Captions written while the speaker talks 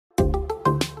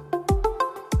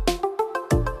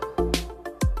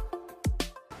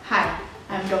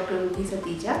Dr. Ruhi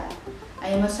Satija. I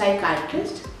am a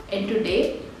psychiatrist, and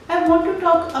today I want to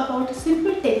talk about a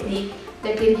simple technique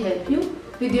that can help you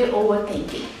with your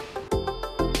overthinking.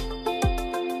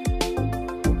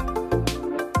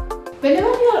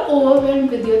 Whenever you are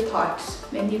overwhelmed with your thoughts,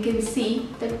 when you can see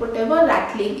that whatever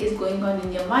rattling is going on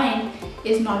in your mind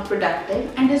is not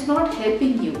productive and is not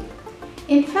helping you.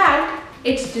 In fact,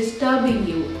 it's disturbing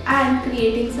you and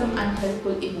creating some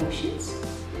unhelpful emotions.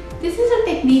 This is a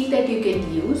technique that you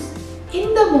can use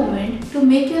in the moment to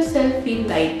make yourself feel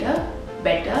lighter,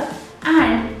 better,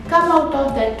 and come out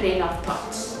of that train of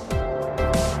thoughts.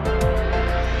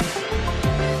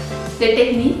 The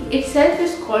technique itself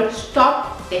is called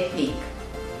STOP technique.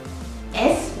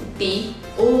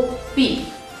 S-T-O-P,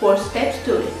 4 steps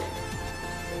to it.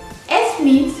 S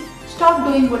means stop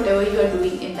doing whatever you are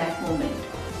doing in that moment.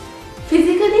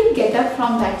 Physically get up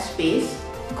from that space,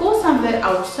 go somewhere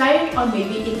outside or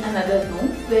maybe in another room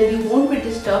where you won't be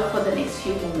disturbed for the next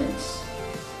few moments.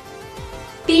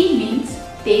 T means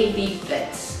take deep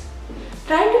breaths.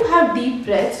 Try to have deep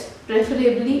breaths,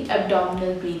 preferably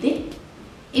abdominal breathing.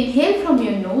 Inhale from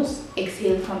your nose,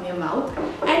 exhale from your mouth,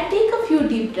 and take a few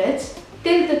deep breaths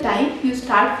till the time you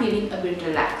start feeling a bit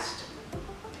relaxed.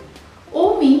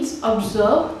 O means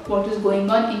observe what is going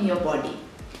on in your body.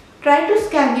 Try to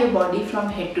scan your body from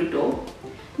head to toe.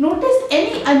 Notice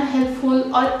any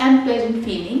unhelpful or unpleasant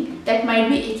feeling that might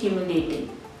be accumulating.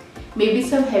 Maybe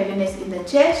some heaviness in the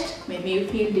chest, maybe you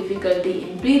feel difficulty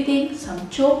in breathing, some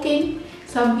choking.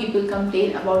 Some people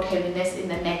complain about heaviness in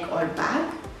the neck or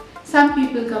back. Some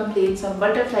people complain some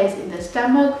butterflies in the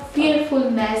stomach,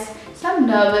 fearfulness, some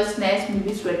nervousness,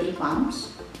 maybe sweaty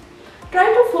palms. Try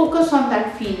to focus on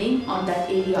that feeling, on that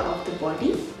area of the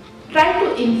body. Try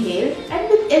to inhale, and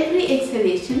with every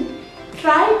exhalation,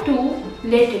 try to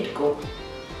let it go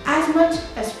as much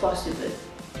as possible.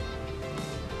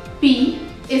 P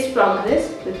is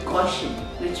progress with caution,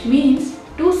 which means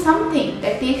do something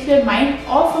that takes your mind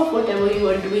off of whatever you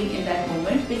are doing in that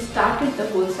moment, which started the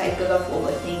whole cycle of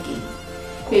overthinking.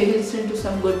 Maybe listen to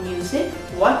some good music,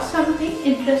 watch something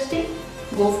interesting,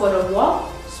 go for a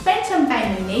walk, spend some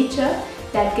time in nature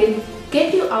that can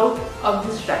get you out of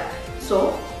this rut.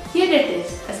 So here it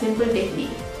is, a simple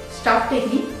technique. Stop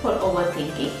technique for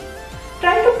overthinking.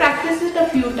 Try to practice it a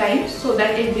few times so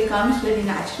that it becomes very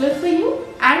natural for you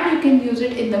and you can use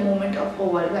it in the moment of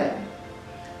overwhelm.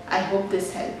 I hope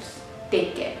this helps.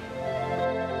 Take care.